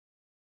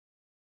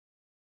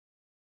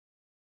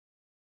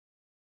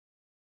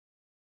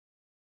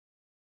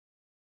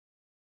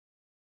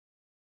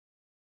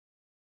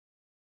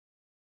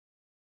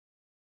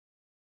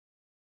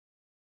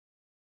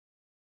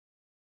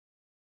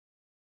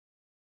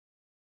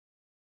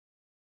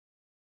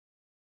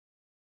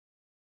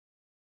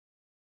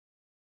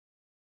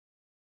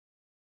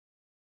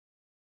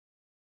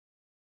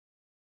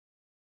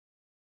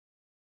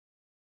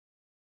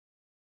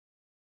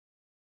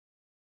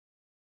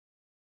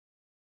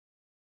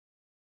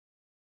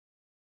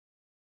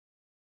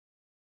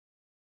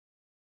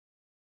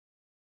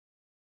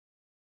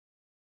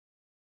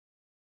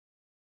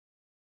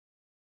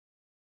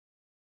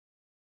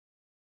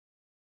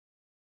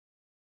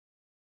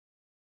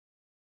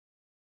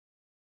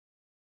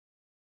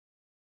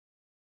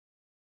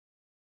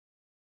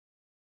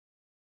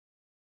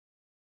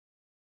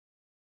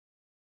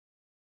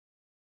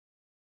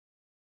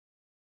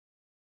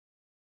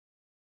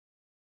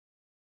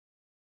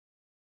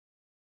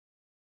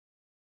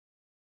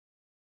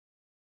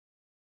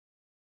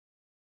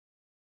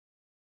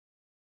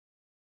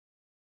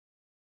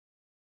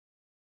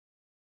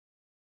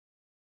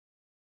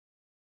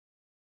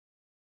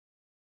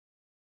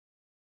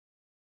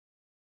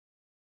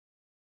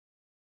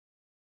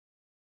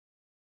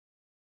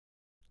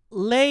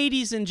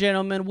Ladies and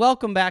gentlemen,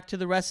 welcome back to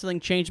the Wrestling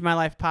Changed My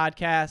Life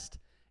podcast.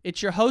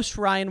 It's your host,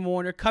 Ryan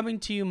Warner, coming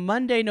to you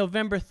Monday,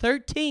 November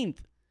 13th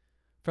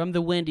from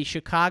the windy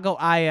Chicago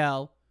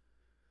IL.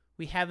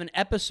 We have an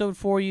episode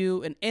for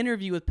you, an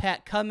interview with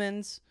Pat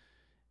Cummins,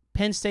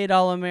 Penn State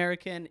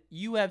All-American,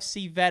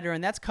 UFC veteran.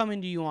 That's coming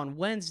to you on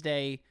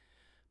Wednesday.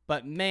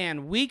 But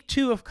man, week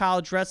 2 of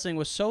college wrestling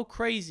was so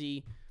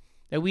crazy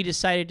that we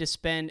decided to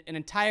spend an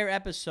entire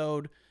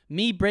episode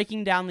me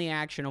breaking down the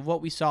action of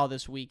what we saw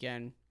this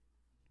weekend.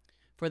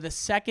 For the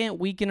second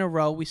week in a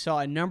row, we saw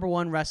a number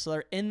one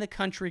wrestler in the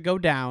country go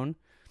down.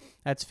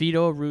 That's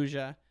Vito.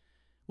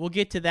 We'll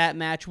get to that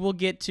match. We'll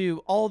get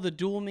to all the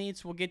dual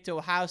meets. We'll get to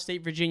Ohio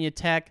State, Virginia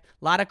Tech.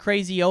 A lot of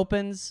crazy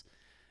opens.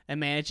 And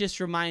man, it just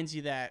reminds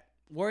you that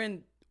we're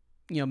in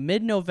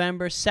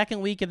mid-November, second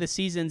week of the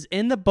season's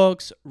in the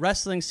books.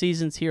 Wrestling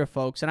season's here,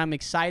 folks. And I'm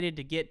excited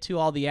to get to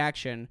all the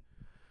action.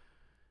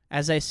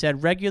 As I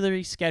said,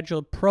 regularly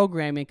scheduled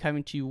programming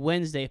coming to you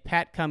Wednesday.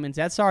 Pat Cummins,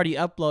 that's already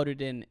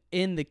uploaded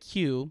in the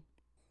queue.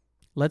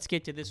 Let's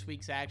get to this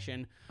week's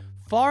action.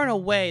 Far and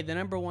away, the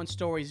number one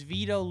story is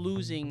Vito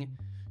losing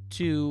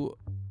to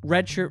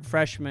redshirt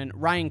freshman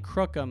Ryan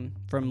Crookham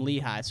from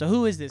Lehigh. So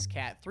who is this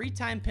cat?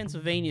 3-time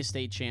Pennsylvania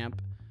state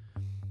champ.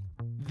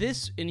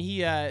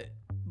 I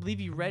believe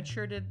he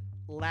redshirted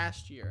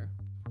last year.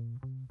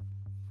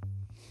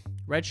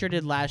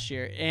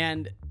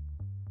 And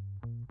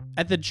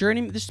at the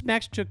Journeyman, this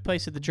match took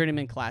place at the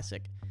Journeyman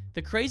Classic.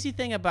 The crazy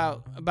thing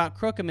about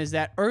Crookham is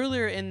that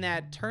earlier in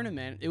that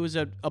tournament, it was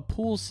a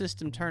pool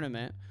system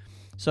tournament.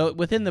 So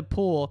within the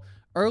pool,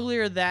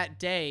 earlier that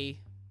day,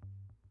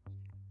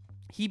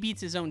 he beats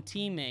his own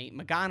teammate,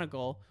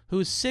 McGonigal,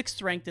 who's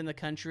 6th ranked in the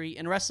country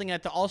and wrestling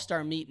at the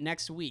All-Star meet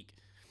next week.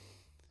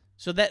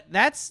 So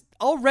that's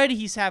already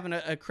he's having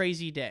a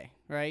crazy day,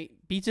 right?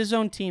 Beats his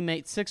own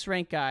teammate, 6th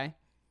ranked guy.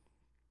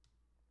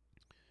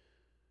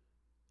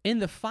 In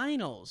the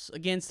finals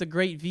against the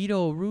great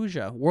Vito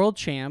Arujau, world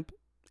champ,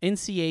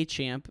 NCAA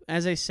champ,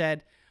 as I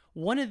said,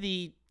 one of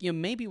the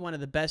maybe one of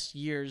the best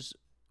years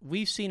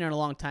we've seen in a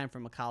long time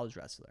from a college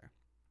wrestler.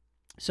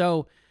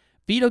 So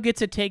Vito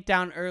gets a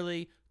takedown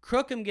early.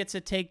 Crookham gets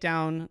a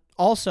takedown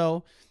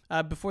also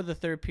before the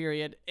third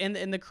period. And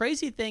the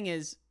crazy thing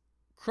is,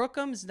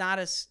 Crookham's not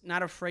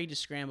afraid to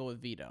scramble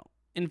with Vito.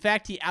 In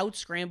fact, he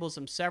out-scrambles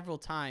him several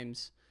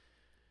times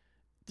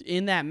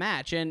in that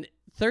match. And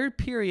third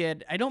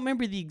period, I don't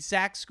remember the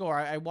exact score.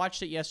 I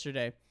watched it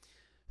yesterday.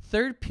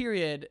 Third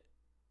period,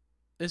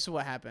 this is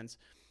what happens.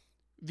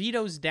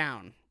 Vito's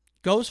down,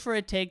 goes for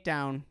a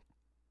takedown,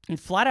 and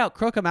flat out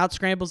Crookham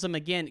out-scrambles him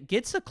again,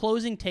 gets a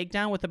closing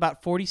takedown with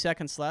about 40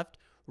 seconds left,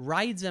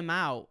 rides him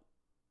out.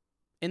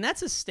 And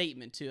that's a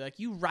statement, too. Like,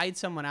 you ride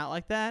someone out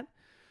like that.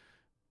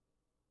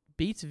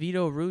 Beats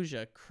Vito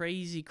Arujau.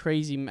 Crazy,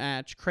 crazy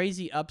match.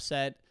 Crazy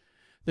upset.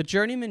 The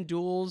Journeyman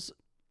duels...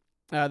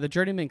 the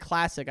Journeyman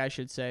Classic, I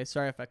should say.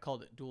 Sorry if I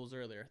called it duels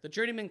earlier. The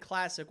Journeyman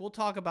Classic, we'll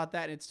talk about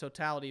that in its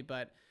totality,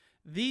 but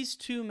these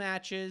two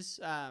matches,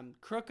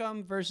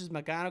 Crookham versus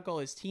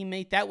McGonigal, his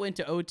teammate, that went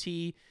to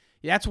OT.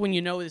 That's when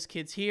you know this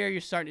kid's here.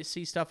 You're starting to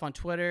see stuff on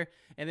Twitter,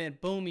 and then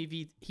boom,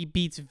 he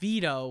beats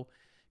Vito.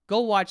 Go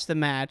watch the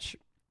match.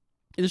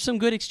 There's some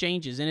good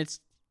exchanges, and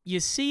you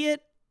see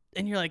it,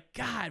 and you're like,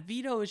 God,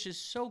 Vito is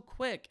just so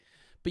quick.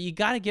 But you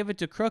got to give it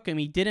to Crookham.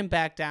 He didn't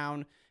back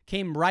down,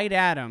 came right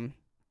at him,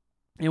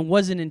 and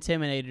wasn't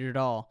intimidated at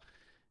all.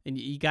 And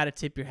you got to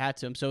tip your hat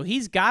to him. So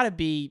he's got to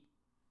be,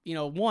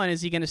 one,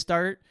 is he going to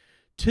start?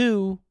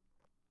 2,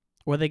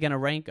 or are they going to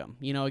rank him?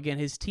 Again,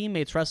 his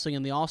teammates wrestling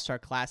in the All-Star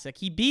Classic.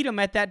 He beat him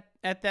at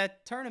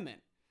that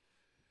tournament.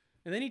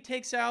 And then he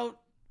takes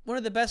out one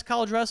of the best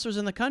college wrestlers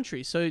in the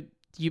country. So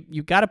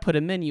you got to put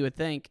him in, you would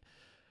think.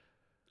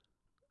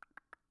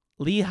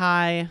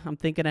 Lehigh, I'm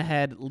thinking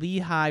ahead.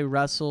 Lehigh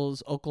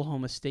wrestles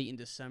Oklahoma State in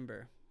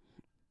December.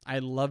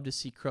 I'd love to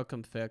see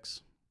Crookham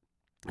fix.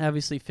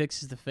 Obviously,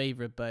 Fix is the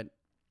favorite, but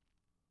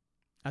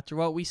after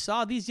what we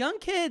saw, these young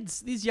kids,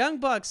 these young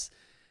bucks,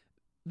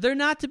 they're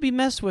not to be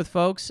messed with,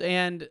 folks,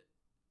 and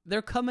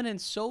they're coming in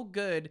so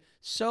good,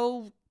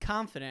 so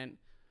confident.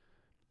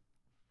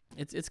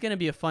 It's going to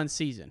be a fun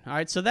season. All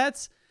right, so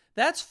that's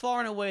far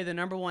and away the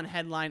number one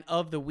headline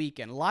of the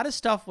weekend. A lot of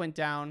stuff went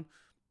down.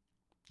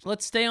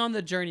 Let's stay on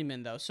the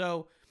Journeyman, though.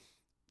 So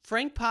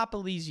Frank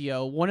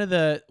Papalizio, one of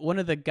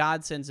the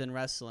godsends in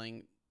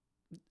wrestling,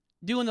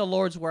 doing the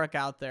Lord's work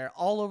out there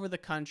all over the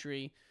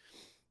country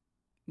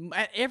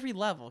at every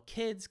level,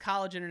 kids,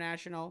 college,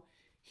 international.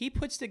 He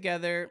puts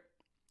together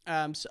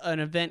an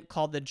event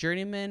called the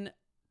Journeyman,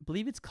 I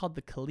believe it's called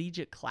the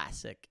Collegiate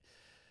Classic.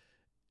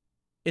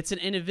 It's an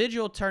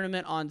individual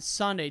tournament on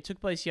Sunday. It took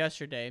place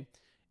yesterday.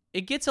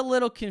 It gets a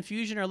little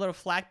confusion or a little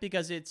flack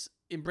because it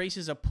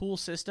embraces a pool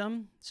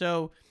system.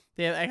 So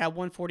I have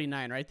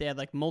 149, right? They had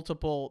like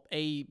multiple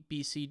A,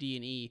 B, C, D,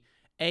 and E.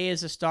 A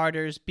is the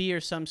starters, B are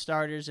some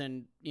starters,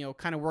 and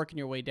kind of working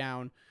your way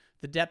down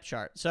the depth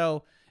chart.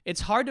 So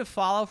it's hard to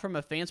follow from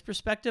a fan's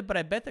perspective, but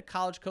I bet the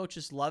college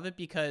coaches love it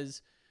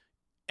because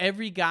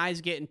every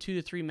guy's getting 2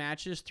 to 3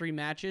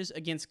 matches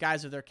against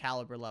guys of their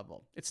caliber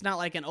level. It's not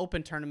like an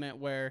open tournament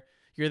where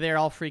you're there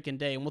all freaking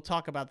day, and we'll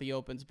talk about the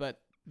opens,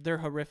 but they're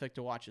horrific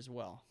to watch as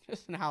well,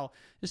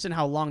 just in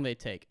how long they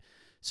take.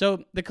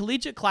 So the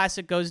Collegiate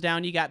Classic goes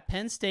down. You got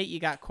Penn State, you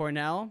got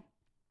Cornell,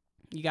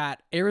 you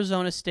got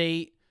Arizona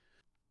State.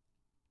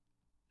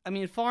 I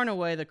mean, far and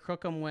away, the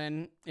Crookham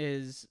win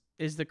is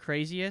the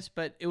craziest,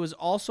 but it was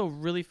also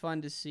really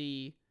fun to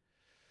see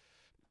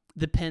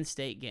the Penn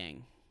State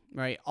gang,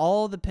 right?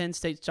 All the Penn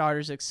State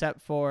starters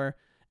except for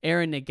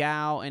Aaron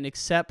Nagao and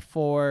except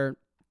for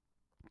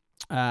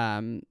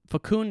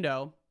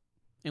Facundo,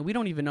 and we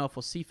don't even know if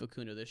we'll see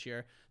Facundo this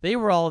year. They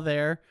were all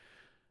there.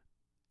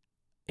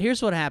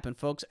 Here's what happened,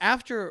 folks.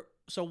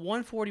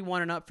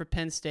 141 and up for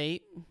Penn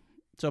State.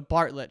 So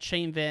Bartlett,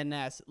 Shane Van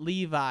Ness,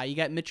 Levi, you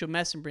got Mitchell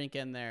Messenbrink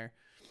in there,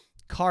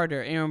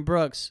 Carter, Aaron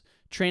Brooks,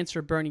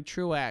 transfer Bernie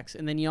Truax,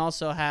 and then you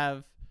also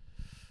have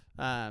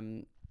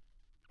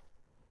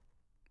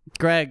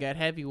Greg at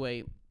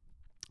heavyweight.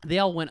 They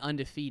all went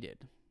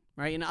undefeated,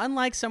 right? And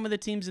unlike some of the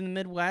teams in the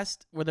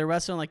Midwest where they're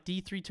wrestling like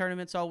D3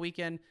 tournaments all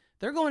weekend,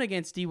 they're going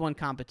against D1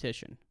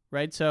 competition,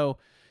 right? So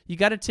you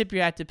got to tip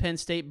your hat to Penn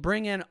State,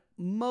 bring in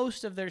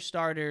most of their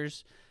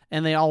starters,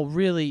 and they all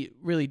really,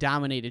 really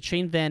dominated.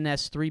 Shane Van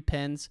Ness, 3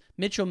 pins.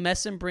 Mitchell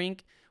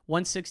Messenbrink,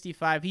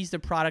 165. He's the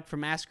product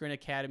from Askren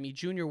Academy,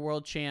 junior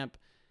world champ.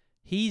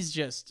 He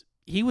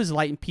was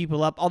lighting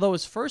people up. Although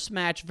his first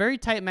match, very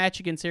tight match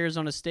against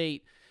Arizona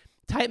State.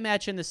 Tight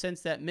match in the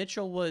sense that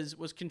Mitchell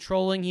was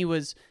controlling. He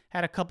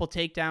had a couple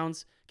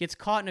takedowns, gets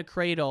caught in a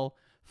cradle,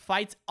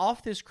 fights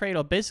off this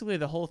cradle basically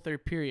the whole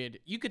third period.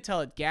 You could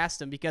tell it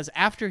gassed him because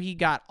after he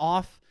got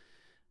off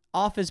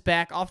his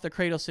back, off the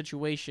cradle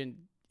situation,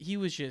 he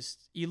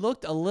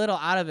looked a little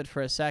out of it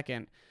for a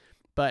second,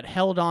 but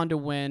held on to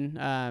win.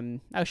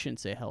 I shouldn't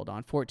say held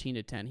on.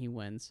 14-10, he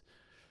wins.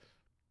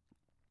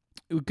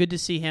 Good to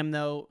see him,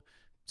 though.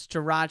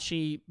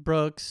 Starachi,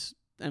 Brooks,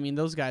 I mean,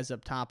 those guys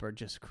up top are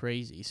just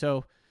crazy.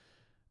 So,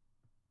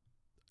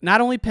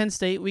 not only Penn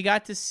State, we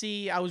got to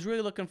see, I was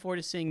really looking forward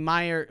to seeing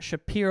Meyer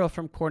Shapiro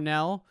from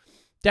Cornell.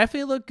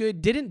 Definitely looked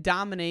good. Didn't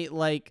dominate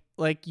like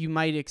you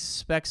might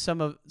expect some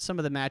of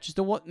the matches.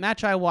 The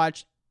match I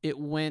watched, it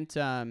went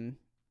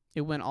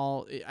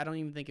all, I don't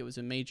even think it was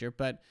a major,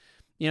 but,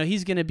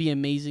 he's going to be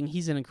amazing.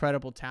 He's an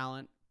incredible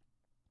talent.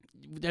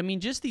 I mean,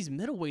 just these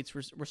middleweights,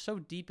 we're so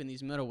deep in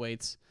these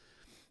middleweights.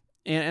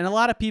 And a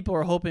lot of people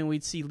are hoping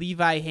we'd see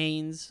Levi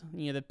Haynes,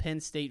 the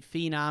Penn State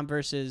phenom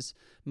versus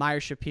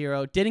Meyer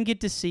Shapiro. Didn't get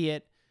to see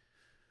it.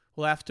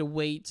 We'll have to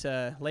wait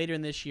later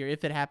in this year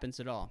if it happens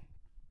at all.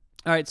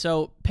 All right,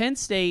 so Penn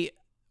State,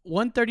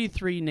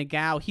 133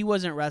 Nagao. He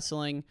wasn't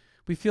wrestling.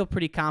 We feel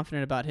pretty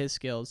confident about his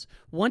skills.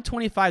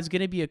 125 is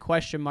going to be a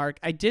question mark.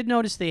 I did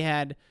notice they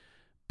had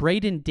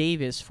Braden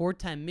Davis,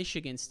 4-time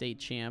Michigan State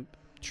champ,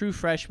 true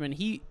freshman.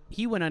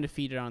 He went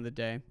undefeated on the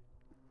day.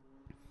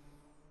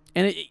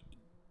 And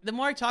the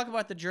more I talk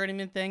about the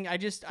journeyman thing, I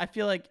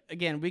feel like,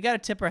 again, we got to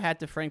tip our hat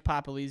to Frank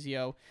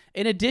Popolizio.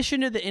 In addition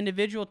to the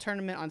individual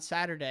tournament on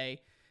Saturday,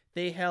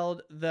 they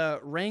held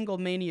the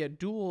Wranglemania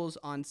duels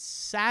on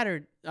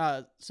Saturday.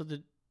 So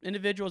the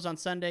individuals on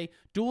Sunday,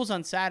 duels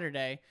on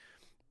Saturday.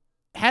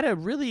 Had a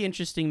really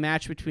interesting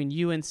match between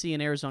UNC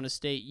and Arizona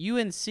State.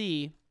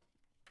 UNC,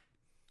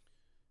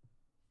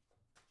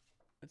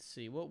 let's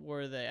see, what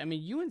were they? I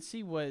mean,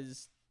 UNC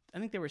was, I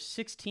think they were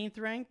 16th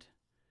ranked.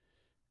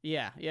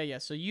 Yeah.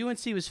 So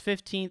UNC was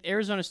 15th.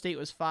 Arizona State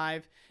was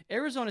 5.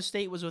 Arizona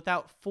State was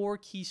without 4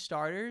 key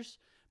starters,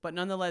 but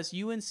nonetheless,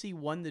 UNC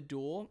won the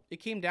duel. It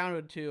came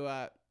down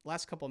to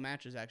last couple of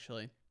matches,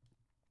 actually.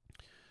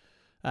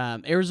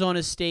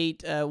 Arizona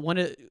State,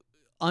 one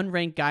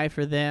unranked guy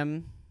for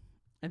them.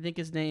 I think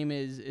his name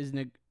is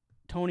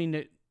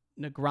Tony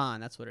Negron.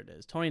 That's what it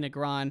is. Tony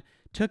Negron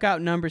took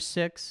out number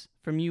 6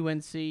 from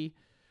UNC.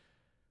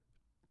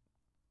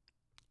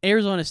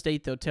 Arizona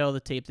State, though, tail of the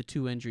tape, the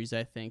 2 injuries,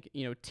 I think.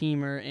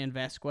 Teamer and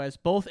Vasquez,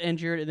 both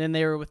injured, and then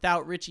they were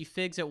without Richie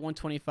Figs at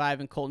 125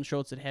 and Colton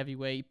Schultz at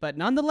heavyweight. But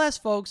nonetheless,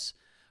 folks,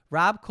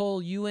 Rob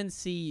Cole,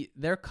 UNC,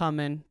 they're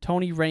coming.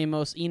 Tony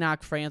Ramos,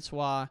 Enoch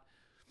Francois,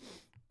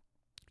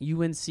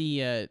 UNC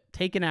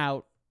taking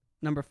out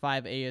number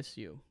 5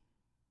 ASU.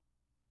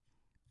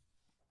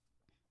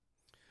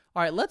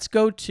 All right, let's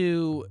go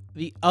to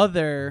the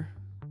other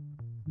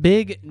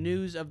big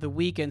news of the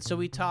weekend. So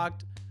we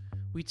talked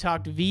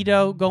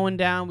Vito going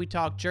down. We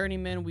talked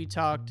Journeyman. We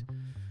talked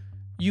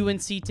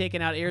UNC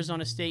taking out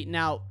Arizona State.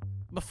 Now,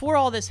 before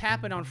all this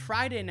happened on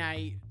Friday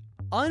night,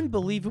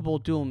 unbelievable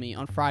duel meet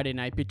on Friday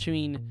night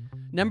between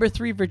number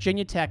 3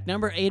 Virginia Tech,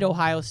 number 8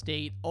 Ohio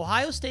State.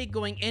 Ohio State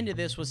going into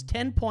this was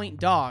 10-point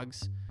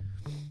dogs.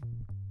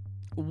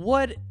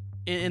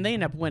 And they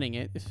end up winning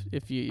it,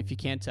 if you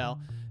can't tell.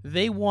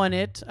 They won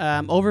it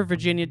over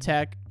Virginia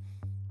Tech.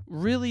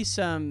 Really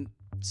some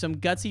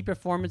gutsy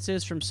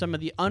performances from some of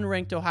the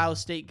unranked Ohio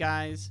State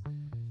guys,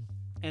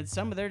 and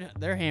some of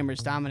their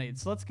hammers dominated.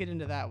 So let's get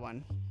into that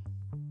one.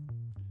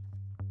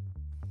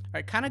 All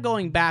right, kind of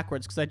going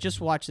backwards because I just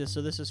watched this,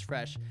 so this is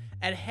fresh.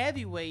 At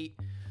heavyweight,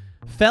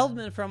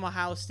 Feldman from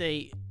Ohio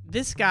State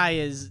this guy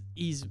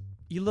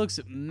he looks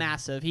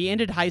massive. He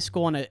ended high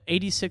school on an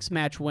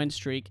 86-match win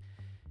streak.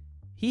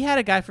 He had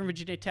a guy from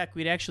Virginia Tech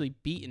we'd actually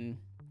beaten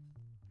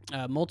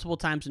multiple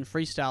times in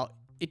freestyle.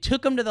 It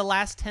took him to the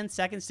last 10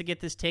 seconds to get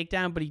this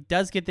takedown, but he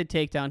does get the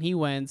takedown. He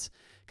wins.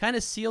 Kind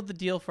of sealed the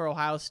deal for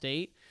Ohio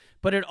State.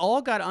 But it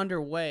all got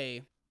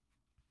underway.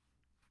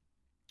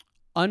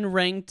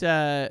 Unranked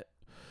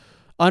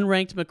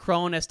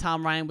McCrone, as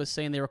Tom Ryan was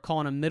saying, they were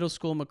calling him middle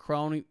school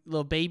McCrone,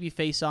 little baby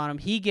face on him.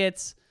 He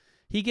gets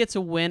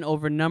a win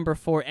over number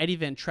 4 Eddie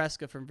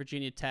Ventresca from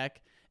Virginia Tech.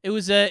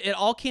 It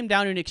all came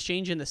down to an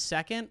exchange in the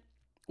second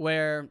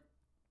where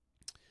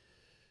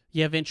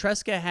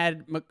Ventresca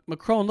had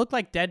McCrone looked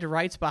like dead to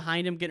rights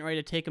behind him, getting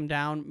ready to take him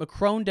down.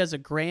 McCrone does a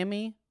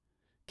Grammy,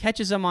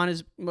 catches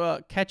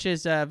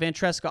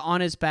Ventresca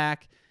on his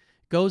back,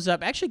 goes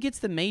up, actually gets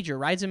the major,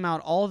 rides him out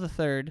all of the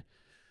third.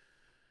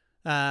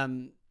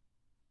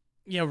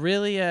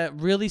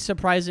 Really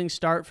surprising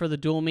start for the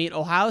dual meet.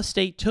 Ohio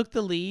State took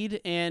the lead,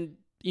 and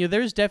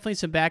there's definitely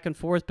some back and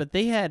forth, but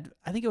they had,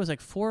 I think it was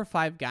like 4 or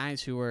 5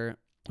 guys who were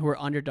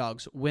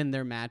underdogs win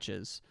their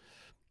matches.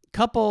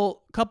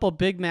 Couple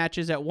big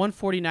matches at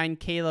 149.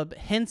 Caleb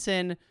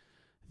Henson,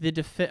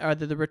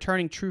 the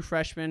returning true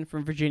freshman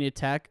from Virginia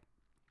Tech,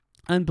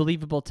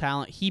 unbelievable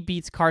talent. He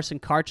beats Carson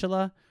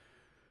Karchula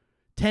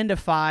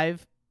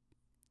 10-5.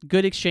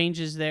 Good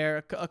exchanges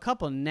there. A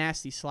couple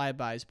nasty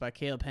slide-bys by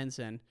Caleb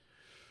Henson.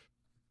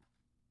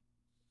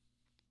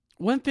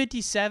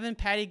 157,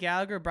 Patty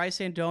Gallagher, Bryce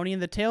Andonian.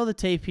 The tail of the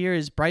tape here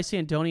is Bryce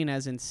Andonian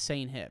has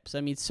insane hips.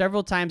 I mean,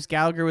 several times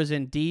Gallagher was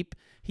in deep.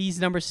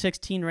 He's number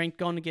 16 ranked,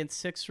 going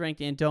against 6th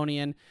ranked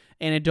Andonian,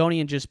 and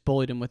Andonian just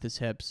bullied him with his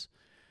hips.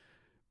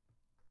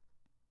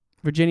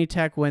 Virginia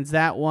Tech wins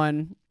that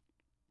one.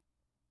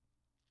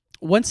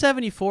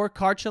 174,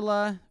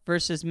 Karchula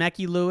versus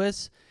Mecky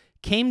Lewis.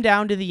 Came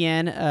down to the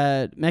end.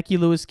 Mecky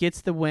Lewis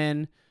gets the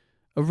win.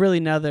 Really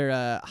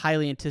another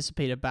highly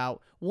anticipated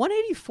bout.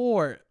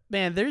 184,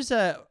 man, there's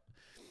a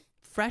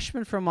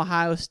freshman from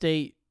Ohio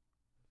State,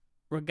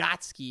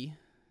 Rogotsky.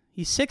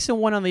 He's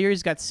 6-1 on the year.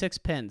 He's got 6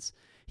 pins.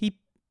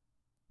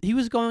 He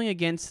was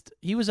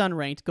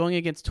unranked, going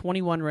against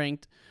 21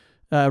 ranked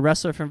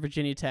wrestler from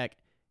Virginia Tech.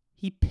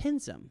 He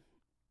pins him.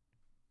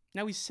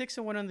 Now he's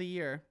 6-1 on the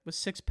year with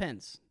 6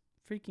 pins.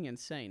 Freaking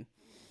insane.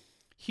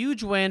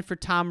 Huge win for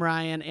Tom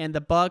Ryan and the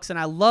Bucks, and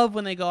I love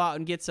when they go out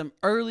and get some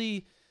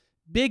early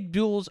big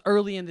duels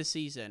early in the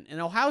season.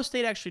 And Ohio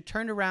State actually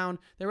turned around.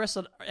 They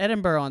wrestled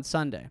Edinburgh on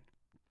Sunday.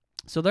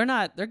 So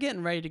they're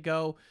getting ready to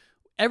go.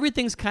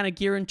 Everything's kind of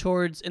gearing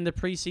towards, in the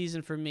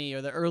preseason for me,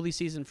 or the early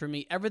season for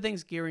me,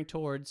 everything's gearing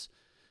towards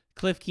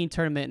Cliff Keen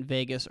tournament in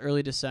Vegas,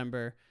 early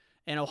December.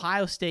 And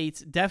Ohio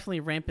State's definitely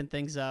ramping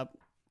things up.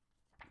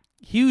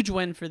 Huge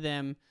win for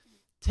them.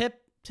 Tip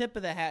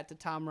of the hat to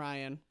Tom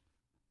Ryan.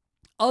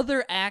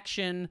 Other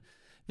action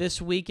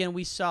this weekend,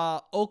 we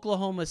saw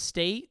Oklahoma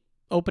State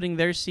opening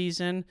their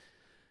season.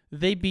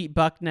 They beat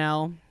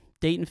Bucknell.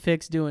 Dayton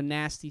Fix doing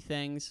nasty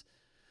things.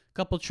 A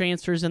couple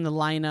transfers in the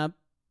lineup.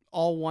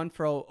 All won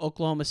for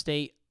Oklahoma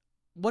State.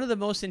 One of the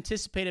most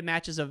anticipated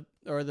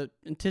the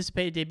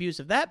anticipated debuts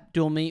of that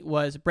dual meet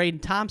was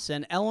Braden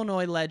Thompson,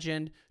 Illinois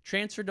legend,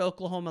 transferred to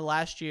Oklahoma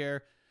last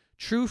year,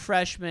 true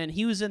freshman.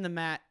 He was in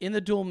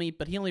the dual meet,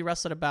 but he only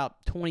wrestled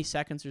about 20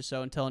 seconds or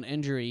so until an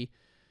injury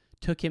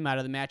took him out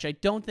of the match. I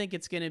don't think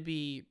it's going to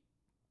be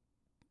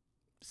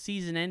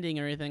season ending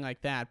or anything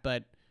like that,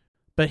 but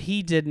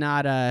he did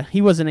not.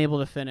 He wasn't able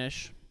to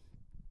finish.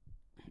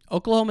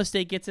 Oklahoma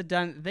State gets it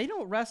done. They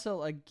don't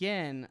wrestle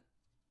again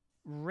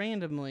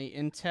randomly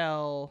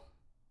until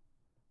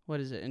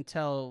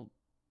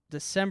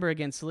December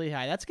against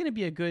Lehigh. That's going to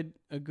be a good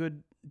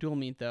dual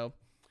meet, though.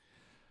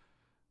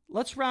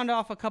 Let's round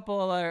off a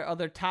couple of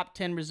other top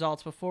 10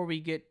 results before we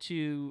get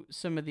to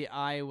some of the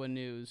Iowa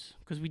news,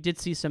 because we did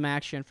see some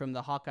action from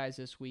the Hawkeyes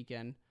this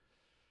weekend.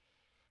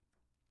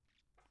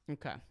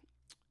 Okay.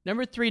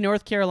 Number 3,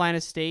 North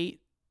Carolina State.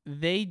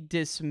 They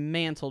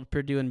dismantled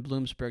Purdue and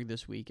Bloomsburg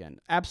this weekend.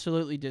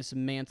 Absolutely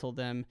dismantled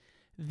them.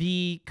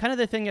 The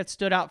thing that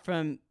stood out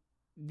from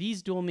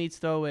these dual meets,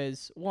 though,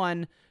 is,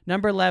 1,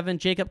 number 11,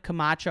 Jacob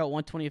Camacho at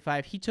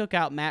 125. He took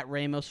out Matt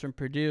Ramos from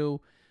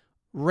Purdue.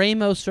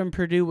 Ramos from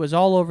Purdue was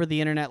all over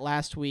the internet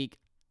last week.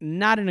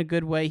 Not in a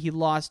good way. He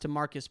lost to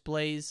Marcus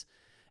Blaze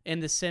in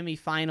the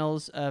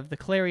semifinals of the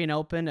Clarion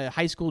Open, a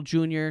high school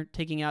junior,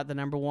 taking out the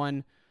number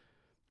 1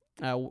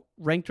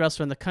 ranked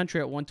wrestler in the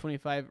country at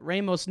 125.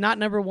 Ramos, not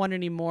number 1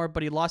 anymore,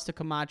 but he lost to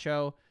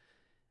Camacho.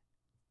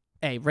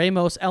 Hey,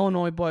 Ramos,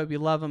 Illinois boy, we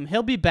love him.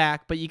 He'll be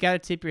back, but you got to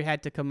tip your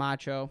hat to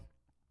Camacho.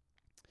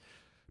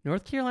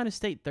 North Carolina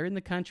State, 3rd in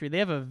the country. They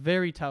have a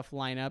very tough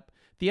lineup.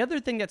 The other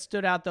thing that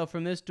stood out, though,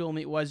 from this dual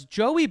meet was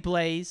Joey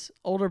Blaze,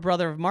 older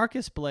brother of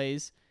Marcus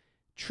Blaze,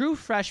 true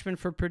freshman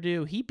for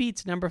Purdue. He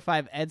beats number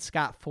 5 Ed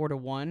Scott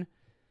 4-1.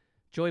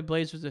 Joey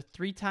Blaze was a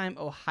 3-time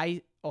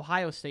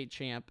Ohio State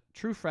champ,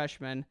 true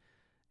freshman,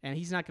 and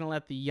he's not going to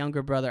let the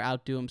younger brother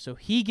outdo him, so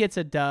he gets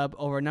a dub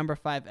over number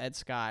 5 Ed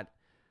Scott.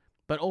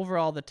 But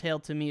overall, the tale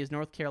to me is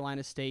North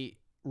Carolina State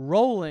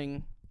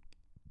rolling.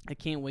 I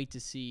can't wait to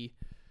see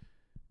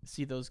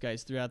see those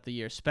guys throughout the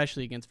year,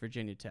 especially against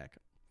Virginia Tech.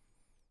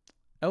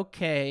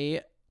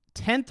 Okay,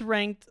 10th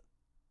ranked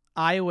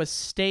Iowa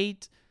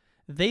State.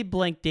 They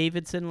blanked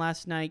Davidson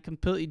last night,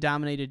 completely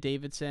dominated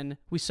Davidson.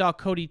 We saw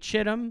Cody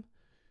Chittum,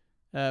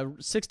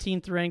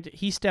 16th ranked.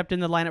 He stepped in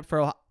the lineup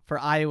for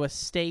Iowa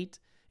State.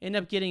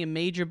 Ended up getting a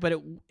major,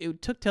 but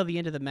it took till the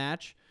end of the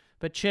match.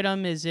 But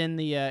Chittum is in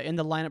the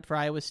lineup for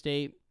Iowa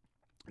State.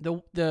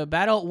 The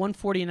battle at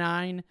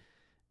 149,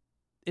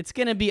 it's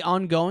going to be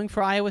ongoing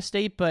for Iowa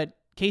State, but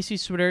Casey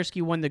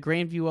Swiderski won the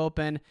Grandview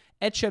Open.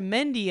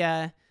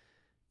 Echemendia,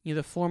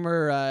 the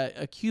former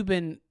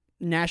Cuban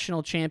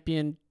national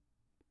champion,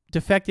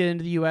 defected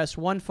into the U.S.,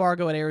 won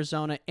Fargo at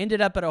Arizona, ended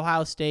up at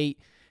Ohio State,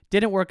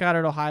 didn't work out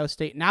at Ohio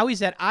State. Now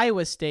he's at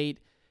Iowa State.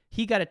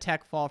 He got a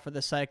tech fall for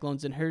the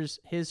Cyclones in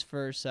his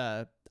first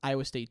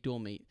Iowa State dual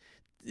meet.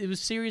 It was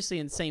seriously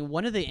insane.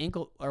 One of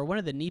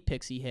the knee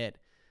picks he hit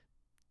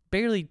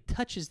barely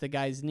touches the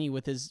guy's knee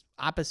with his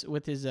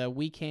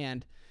weak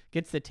hand,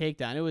 gets the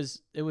takedown.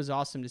 It was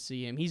awesome to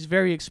see him. He's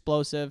very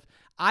explosive.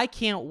 I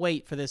can't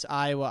wait for this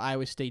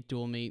Iowa State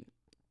dual meet,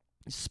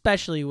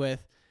 especially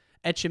with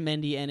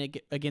Echemendia and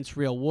against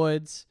Real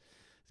Woods.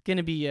 It's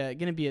gonna be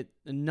a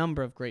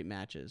number of great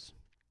matches.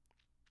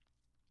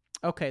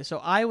 Okay, so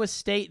Iowa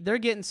State, they're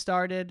getting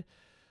started.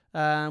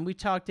 We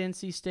talked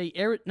NC State.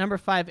 Number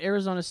 5,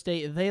 Arizona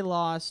State, they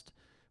lost.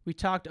 We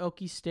talked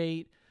Okie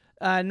State.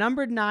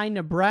 Number 9,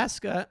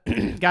 Nebraska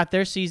got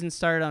their season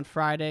started on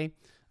Friday.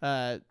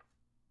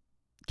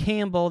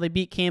 Campbell, they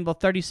beat Campbell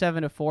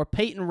 37-4.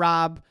 Peyton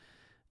Robb,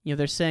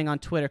 they're saying on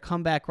Twitter,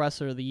 comeback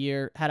wrestler of the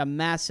year, had a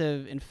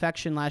massive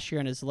infection last year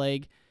in his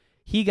leg.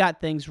 He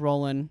got things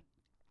rolling.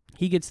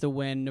 He gets the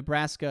win.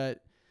 Nebraska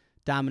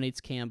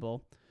dominates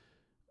Campbell.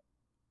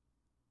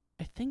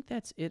 I think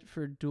that's it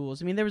for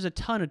duels. I mean, there was a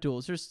ton of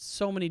duels. There's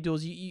so many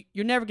duels.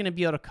 You're never going to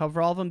be able to cover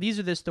all of them. These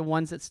are just the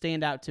ones that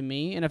stand out to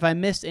me. And if I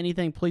missed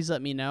anything, please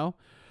let me know.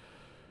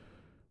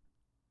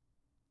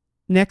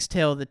 Next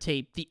tail of the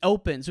tape, the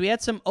opens. We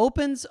had some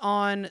opens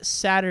on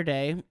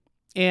Saturday.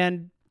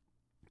 And,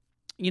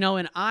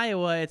 in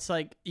Iowa, it's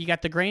like you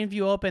got the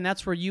Grandview Open.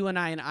 That's where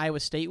UNI and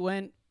Iowa State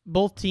went.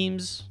 Both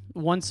teams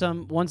won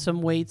some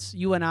weights.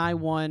 UNI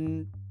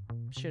won,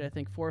 I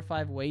think 4 or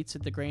 5 weights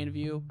at the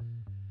Grandview.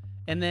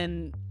 And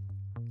then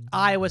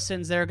Iowa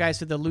sends their guys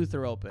to the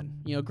Luther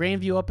Open.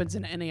 Grandview Open's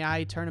an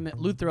NAI tournament.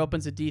 Luther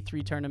Open's a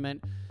D3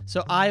 tournament.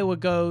 So Iowa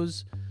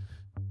goes.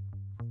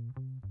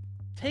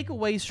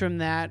 Takeaways from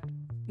that.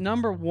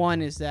 Number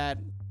one is that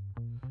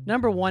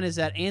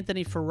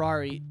Anthony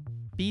Ferrari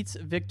beats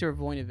Victor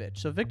Voinovich.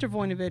 So Victor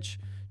Voinovich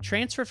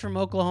transferred from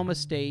Oklahoma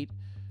State,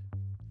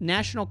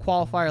 national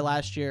qualifier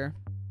last year.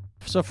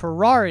 So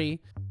Ferrari,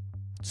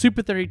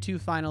 Super 32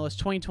 finalist,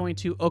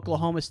 2022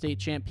 Oklahoma State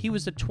champ. He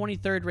was the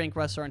 23rd ranked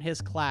wrestler in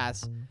his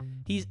class.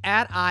 He's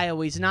at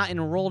Iowa. He's not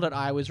enrolled at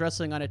Iowa. He's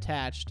wrestling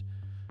unattached.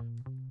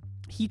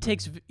 He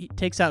takes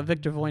out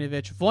Victor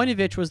Voinovich.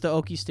 Voinovich was the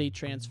Okie State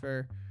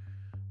transfer.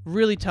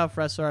 Really tough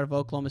wrestler out of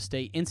Oklahoma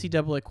State.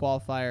 NCAA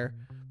qualifier.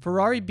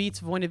 Ferrari beats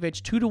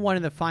Voinovich 2-1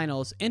 in the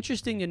finals.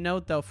 Interesting to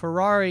note, though,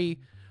 Ferrari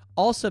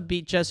also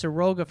beat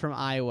Jessaroga from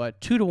Iowa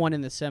 2-1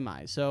 in the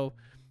semis. So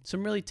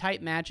some really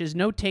tight matches.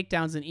 No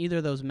takedowns in either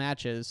of those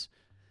matches.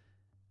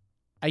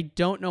 I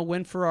don't know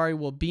when Ferrari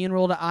will be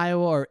enrolled at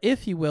Iowa or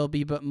if he will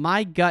be, but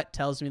my gut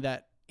tells me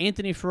that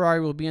Anthony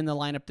Ferrari will be in the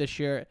lineup this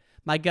year.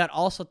 My gut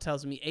also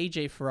tells me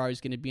AJ Ferrari is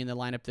going to be in the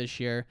lineup this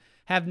year.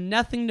 Have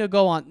nothing to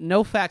go on,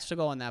 no facts to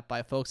go on that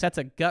by, folks. That's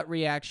a gut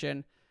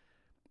reaction.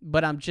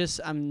 But I'm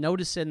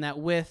noticing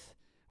that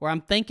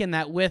I'm thinking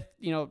that with,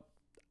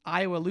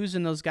 Iowa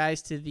losing those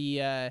guys to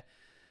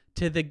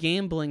the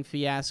gambling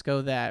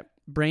fiasco, that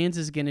Brands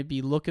is going to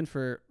be looking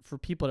for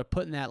people to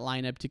put in that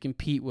lineup to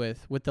compete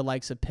with the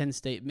likes of Penn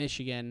State,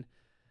 Michigan,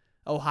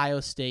 Ohio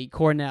State,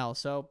 Cornell.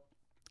 So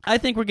I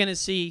think we're going to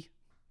see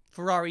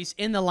Ferraris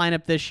in the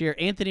lineup this year.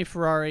 Anthony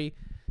Ferrari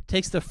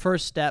takes the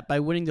first step by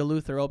winning the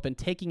Luther Open,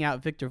 taking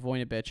out Victor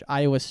Voinovich,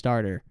 Iowa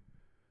starter.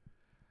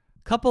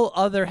 Couple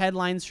other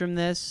headlines from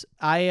this.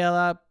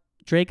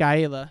 Drake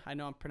Ayala. I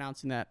know I'm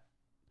pronouncing that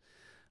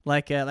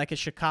like a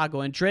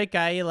Chicagoan. Drake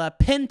Ayala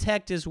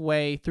pin-teched his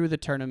way through the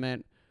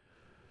tournament.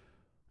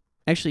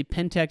 Actually,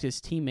 pin-teched his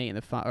teammate in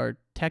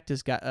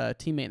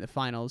teammate in the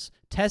finals.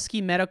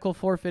 Teskey medical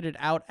forfeited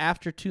out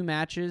after 2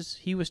 matches.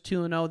 He was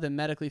 2-0, then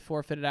medically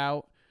forfeited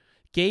out.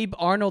 Gabe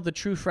Arnold, the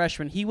true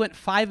freshman, he went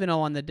 5-0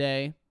 on the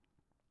day.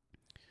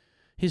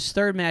 His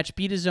third match,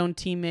 beat his own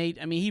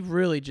teammate. I mean, he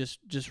really just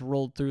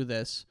rolled through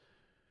this.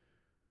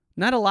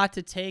 Not a lot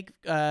to take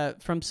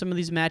from some of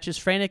these matches.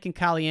 Franek and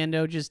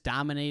Caliendo just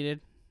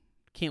dominated.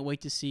 Can't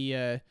wait to see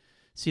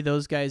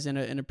those guys in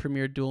a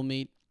premier dual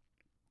meet.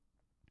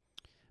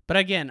 But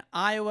again,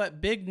 Iowa,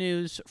 big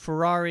news,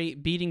 Ferrari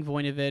beating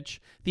Voinovich.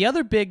 The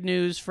other big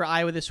news for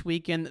Iowa this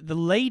weekend, the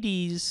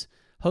ladies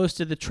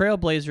hosted the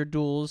Trailblazer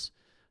duels,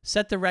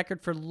 set the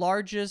record for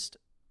largest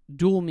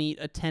dual meet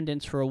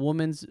attendance for a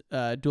women's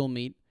dual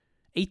meet,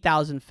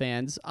 8,000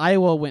 fans.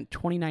 Iowa went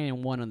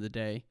 29-1 on the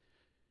day.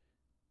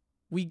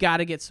 we got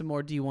to get some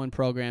more D1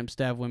 programs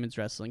to have women's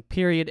wrestling.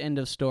 Period. End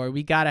of story.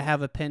 We got to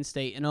have a Penn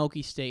State, an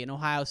Okie State, an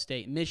Ohio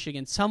State,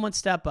 Michigan. Someone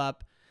step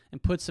up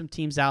and put some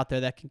teams out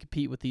there that can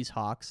compete with these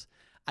Hawks.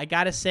 I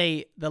got to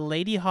say, the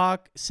Lady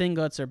Hawk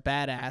singlets are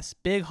badass.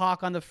 Big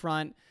Hawk on the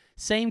front.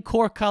 Same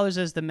core colors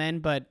as the men,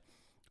 but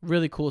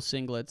really cool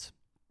singlets.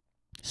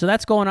 So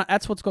that's going on.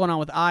 That's what's going on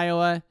with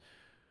Iowa.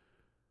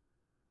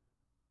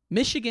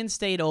 Michigan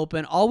State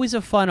Open, always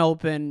a fun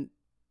open.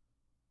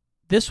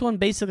 This one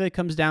basically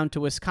comes down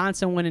to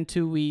Wisconsin winning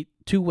two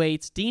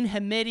weights. Dean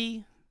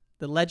Hamidi,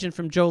 the legend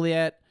from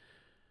Joliet,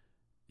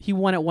 he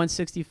won at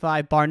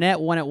 165. Barnett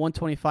won at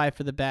 125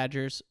 for the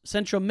Badgers.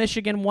 Central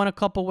Michigan won a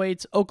couple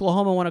weights.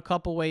 Oklahoma won a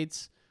couple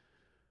weights.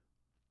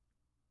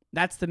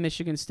 That's the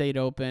Michigan State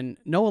Open.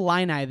 No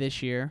Illini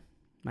this year.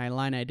 My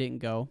Illini didn't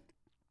go.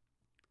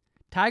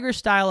 Tiger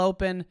Style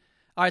Open.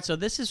 All right, so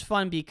this is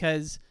fun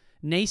because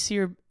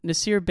Nasir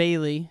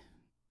Bailey,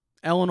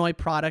 Illinois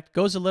product,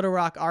 goes to Little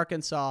Rock,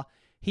 Arkansas.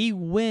 He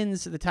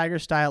wins the Tiger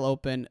Style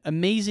Open.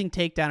 Amazing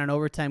takedown in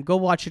overtime. Go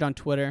watch it on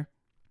Twitter.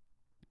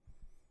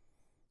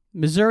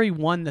 Missouri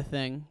won the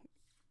thing,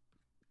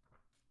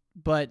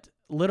 but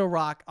Little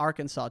Rock,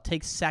 Arkansas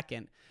takes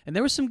second. And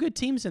there were some good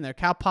teams in there.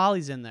 Cal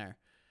Poly's in there.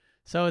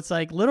 So it's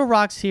like Little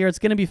Rock's here. It's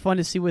going to be fun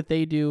to see what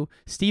they do.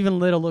 Stephen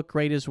Little looked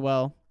great as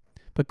well.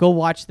 But go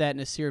watch that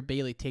Nasir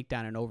Bailey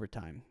takedown in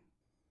overtime.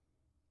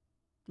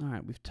 All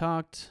right, we've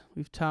talked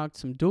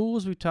some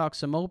duels, we've talked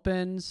some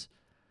opens.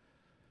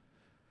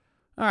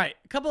 All right,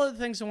 a couple other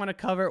things I want to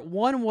cover.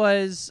 One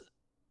was,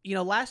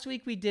 last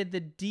week we did the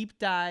deep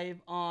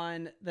dive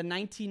on the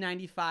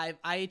 1995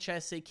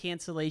 IHSA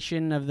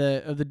cancellation of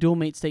the Dual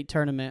Mate State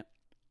Tournament.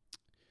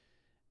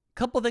 A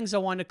couple things I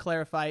wanted to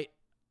clarify.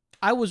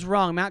 I was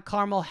wrong. Mount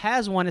Carmel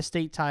has won a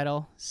state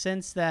title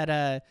since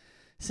that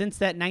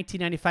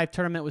 1995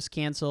 tournament was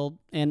canceled,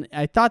 and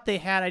I thought they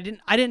had. I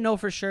didn't know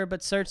for sure,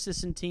 but search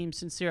this in team.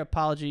 Sincere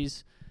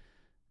apologies.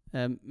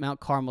 Mount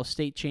Carmel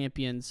state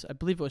champions. I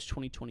believe it was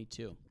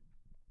 2022.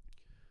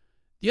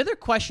 The other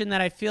question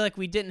that I feel like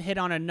we didn't hit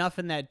on enough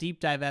in that deep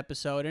dive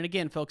episode, and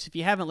again, folks, if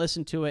you haven't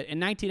listened to it, in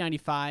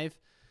 1995,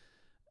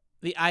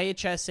 the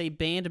IHSA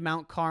banned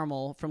Mount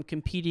Carmel from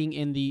competing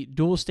in the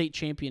dual state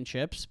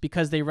championships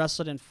because they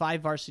wrestled in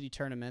 5 varsity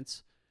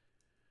tournaments.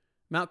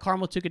 Mount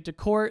Carmel took it to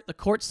court. The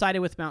court sided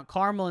with Mount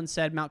Carmel and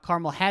said Mount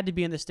Carmel had to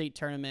be in the state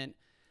tournament.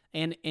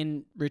 And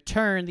in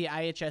return, the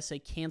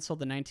IHSA canceled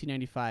the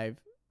 1995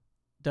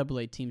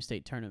 AA Team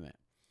State Tournament.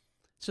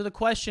 So the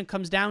question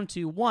comes down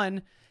to,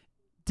 one,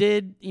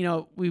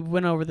 we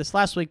went over this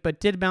last week, but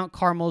did Mount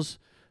Carmel's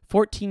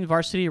 14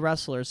 varsity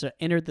wrestlers that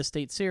entered the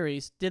state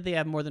series, did they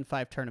have more than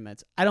 5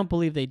 tournaments? I don't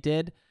believe they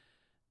did.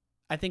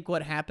 I think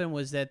what happened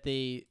was that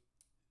they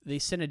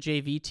sent a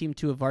JV team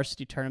to a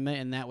varsity tournament,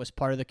 and that was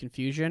part of the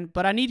confusion.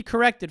 But I need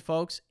corrected,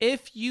 folks.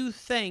 If you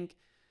think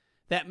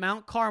that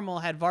Mount Carmel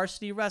had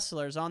varsity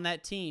wrestlers on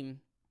that team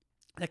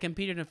that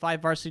competed in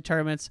 5 varsity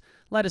tournaments,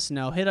 let us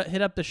know.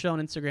 Hit up the show on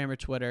Instagram or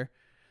Twitter.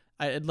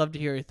 I'd love to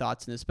hear your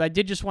thoughts on this. But I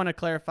did just want to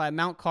clarify,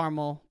 Mount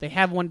Carmel, they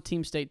have won a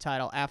team state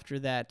title after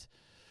that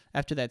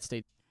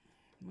state.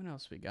 What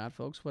else we got,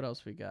 folks? What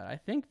else we got? I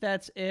think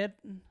that's it.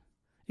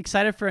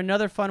 Excited for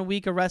another fun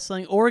week of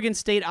wrestling. Oregon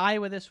State,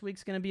 Iowa this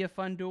week's going to be a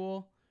fun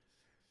duel.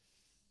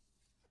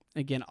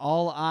 Again,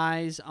 all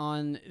eyes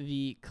on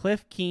the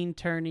Cliff Keen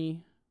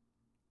tourney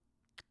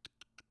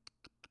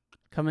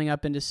coming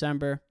up in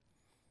December.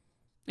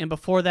 And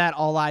before that,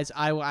 all eyes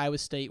Iowa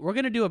State. We're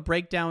going to do a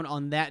breakdown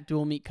on that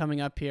dual meet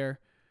coming up here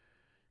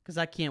because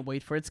I can't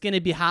wait for it. It's going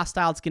to be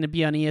hostile. It's going to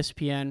be on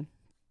ESPN.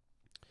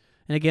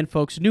 And again,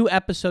 folks, new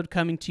episode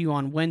coming to you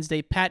on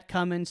Wednesday. Pat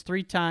Cummins,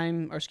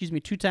 two-time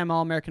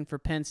All-American for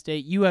Penn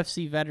State,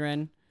 UFC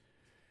veteran.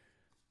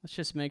 Let's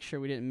just make sure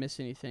we didn't miss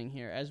anything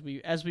here as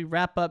we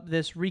wrap up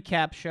this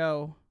recap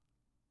show.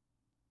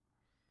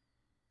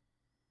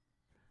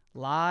 A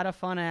lot of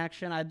fun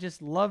action. I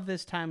just love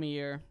this time of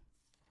year.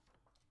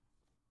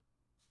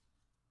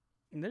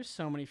 And there's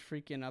so many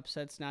freaking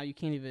upsets now. You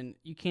can't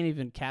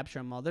even capture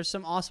them all. There's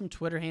some awesome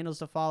Twitter handles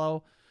to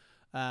follow.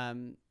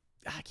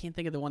 I can't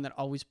think of the one that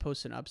always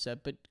posts an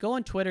upset, but go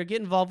on Twitter,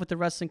 get involved with the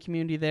wrestling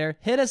community there.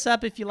 Hit us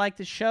up if you like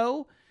the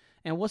show,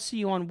 and we'll see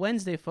you on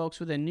Wednesday, folks,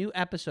 with a new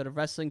episode of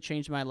Wrestling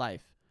Changed My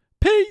Life.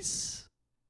 Peace!